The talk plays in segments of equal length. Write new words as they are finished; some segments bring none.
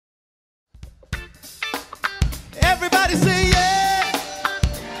Everybody say yeah.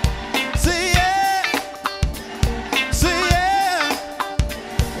 Say yeah. Say yeah.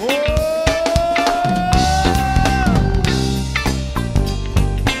 Oh.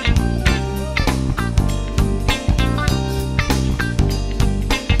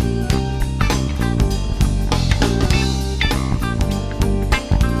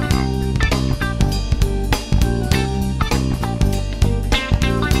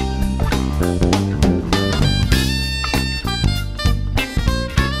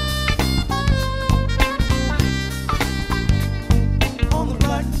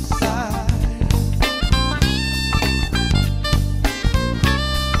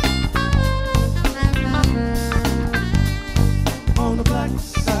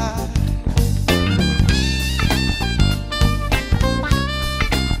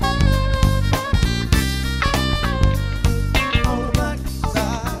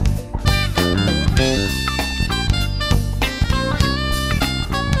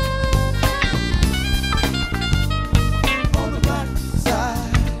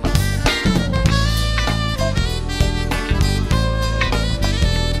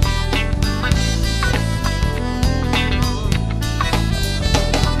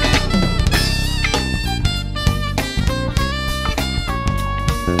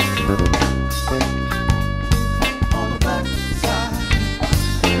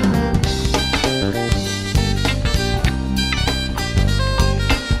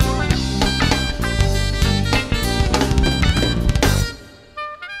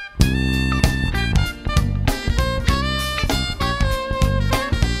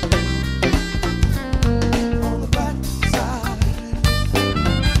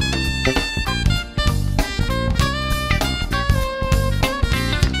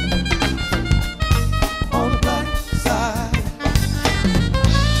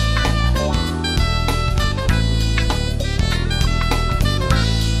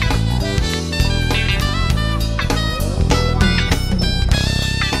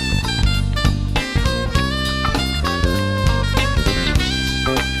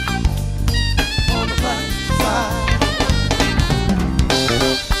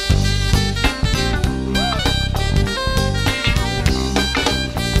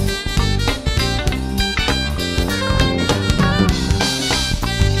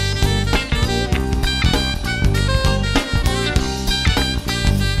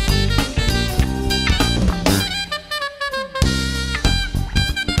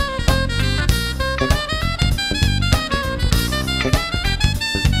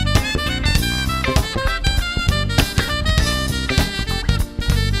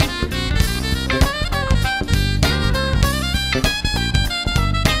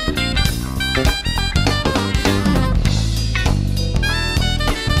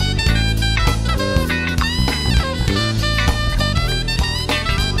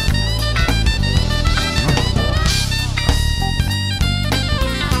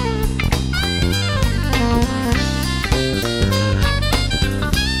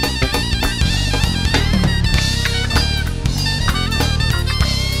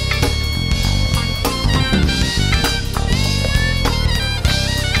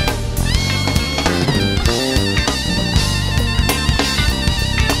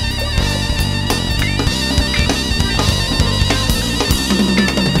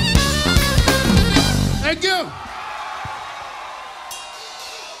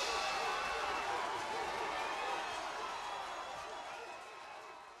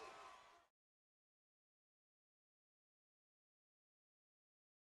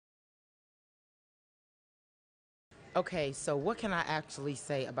 Okay, so what can I actually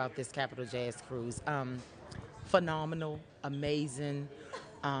say about this Capital Jazz cruise? Phenomenal, amazing,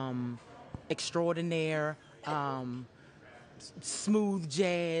 extraordinaire, smooth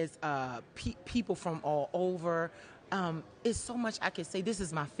jazz, people from all over. It's so much I can say. This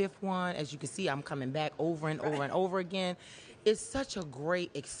is my fifth one. As you can see, I'm coming back over and over and over again. It's such a great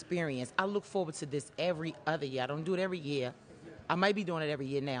experience. I look forward to this every other year. I don't do it every year. I might be doing it every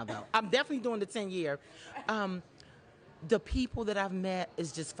year now, though. I'm definitely doing the 10-year. The people that I've met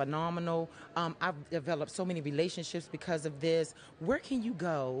is just phenomenal. I've developed so many relationships because of this. Where can you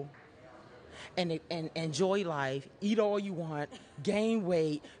go and enjoy life, eat all you want, gain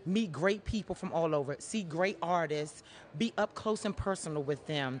weight, meet great people from all over, see great artists, be up close and personal with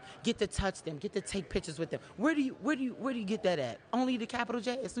them, get to touch them, get to take pictures with them? Where do you get that at? Only the Capital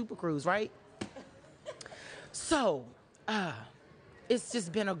Jazz SuperCruise, right? So, it's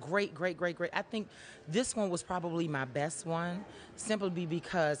just been a great. I think this one was probably my best one, simply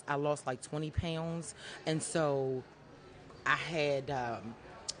because I lost like 20 pounds, and so I had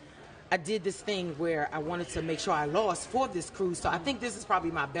I did this thing where I wanted to make sure I lost for this cruise. So I think this is probably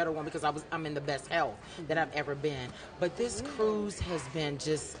my better one because I'm in the best health that I've ever been. But this cruise has been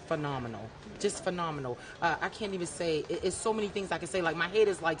just phenomenal. Just phenomenal. I can't even say, it's so many things I can say. Like my head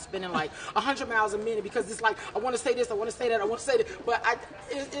is like spinning like 100 miles a minute because it's like, I want to say this, I want to say that, I want to say that. But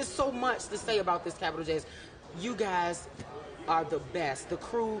it's so much to say about this Capital Jazz. You guys are the best. The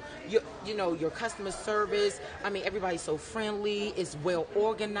crew, you know, your customer service. I mean, everybody's so friendly. It's well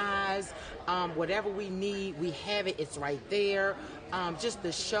organized. Whatever we need, we have it. It's right there. Just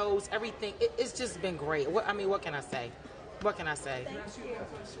the shows, everything. It's just been great. What can I say? What can I say?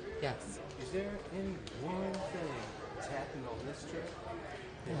 Yes. Is there any one thing that's happened on this trip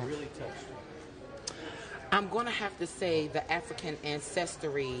that really touched you? I'm going to have to say the African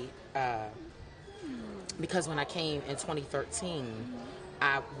ancestry, because when I came in 2013,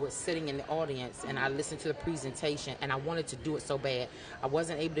 I was sitting in the audience and I listened to the presentation and I wanted to do it so bad. I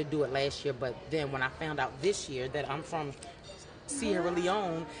wasn't able to do it last year, but then when I found out this year that I'm from Sierra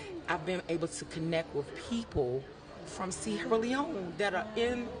Leone, I've been able to connect with people from Sierra Leone that are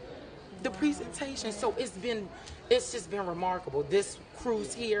in the presentation. So it's just been remarkable. This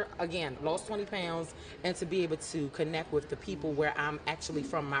cruise here, again, lost 20 pounds, and to be able to connect with the people where I'm actually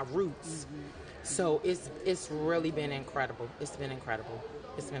from, my roots. So it's really been incredible. It's been incredible.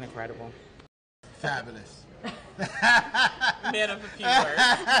 It's been incredible. Fabulous. Man of a few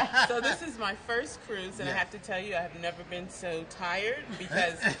words. So this is my first cruise, and I have to tell you, I have never been so tired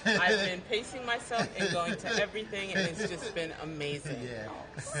because I've been pacing myself and going to everything, and it's just been amazing.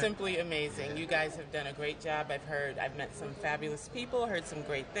 Simply amazing. You guys have done a great job. I've met some fabulous people, heard some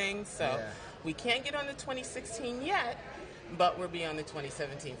great things. So we can't get on the 2016 yet, but we'll be on the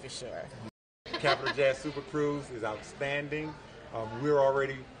 2017 for sure. Capital Jazz SuperCruise is outstanding. We're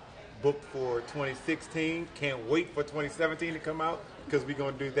already booked for 2016. Can't wait for 2017 to come out because we're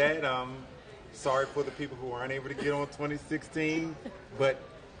going to do that. Sorry for the people who aren't able to get on 2016, but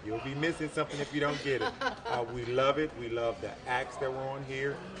you'll be missing something if you don't get it. We love it. We love the acts that were on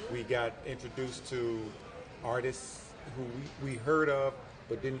here. We got introduced to artists who we heard of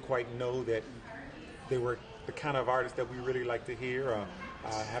but didn't quite know that they were the kind of artists that we really like to hear.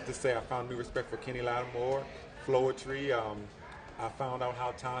 I have to say I found new respect for Kenny Lattimore, Floetry. I found out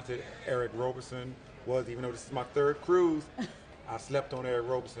how talented Eric Roberson was, even though this is my third cruise. I slept on Eric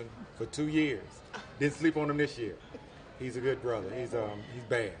Roberson for 2 years. Didn't sleep on him this year. He's a good brother. He's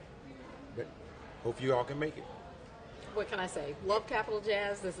bad. But hope you all can make it. What can I say? Love Capital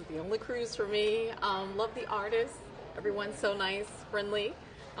Jazz. This is the only cruise for me. Love the artists. Everyone's so nice, friendly.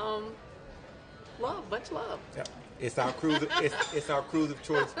 Love, much love. Yeah. It's our cruise. It's our cruise of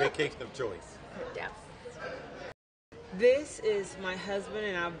choice, vacation of choice. Yes. This is my husband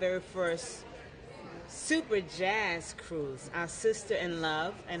and our very first Super Jazz cruise. Our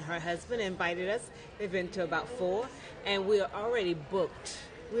sister-in-law and her husband invited us. They've been to about 4, and we're already booked.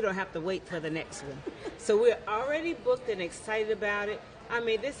 We don't have to wait for the next one. So we're already booked and excited about it. I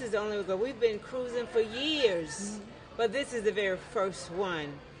mean, this is the only one. We've been cruising for years, but this is the very first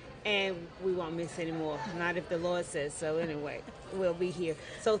one. And we won't miss any more, not if the Lord says so. Anyway, we'll be here.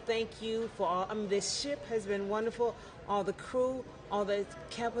 So thank you for all. I mean, this ship has been wonderful. All the crew, all the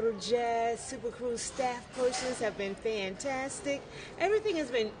Capital Jazz SuperCruise staff persons have been fantastic. Everything has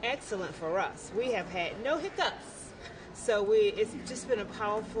been excellent for us. We have had no hiccups. So it's just been a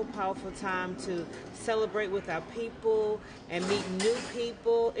powerful, powerful time to celebrate with our people and meet new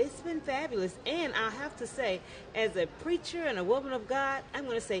people. It's been fabulous. And I have to say, as a preacher and a woman of God, I'm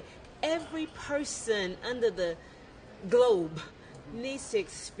going to say every person under the globe needs to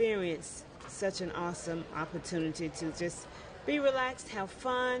experience such an awesome opportunity to just be relaxed, have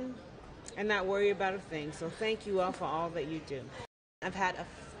fun, and not worry about a thing. So thank you all for all that you do. I've had a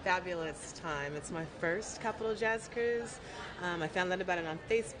fabulous time. It's my first Capital Jazz cruise. I found out about it on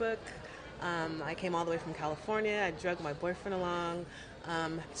Facebook. I came all the way from California. I drug my boyfriend along.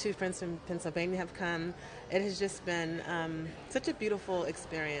 2 friends from Pennsylvania have come. It has just been such a beautiful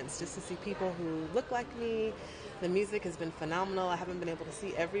experience just to see people who look like me. The music has been phenomenal. I haven't been able to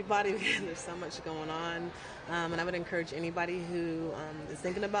see everybody because there's so much going on. And I would encourage anybody who is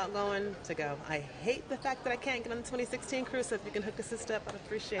thinking about going to go. I hate the fact that I can't get on the 2016 cruise, so if you can hook a sister up, I'd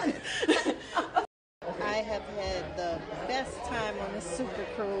appreciate it. I have had the best time on the Super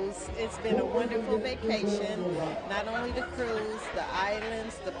Cruise. It's been a wonderful vacation. Not only the cruise, the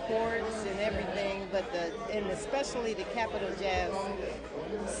islands, the ports, and everything, but and especially the Capital Jazz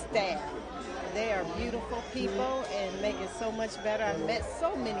staff. They are beautiful people and make it so much better. I've met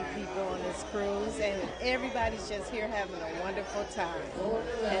so many people on this cruise, and everybody's just here having a wonderful time.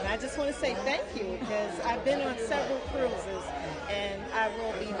 And I just want to say thank you, because I've been on several cruises, and I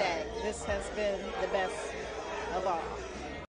will be back. This has been the best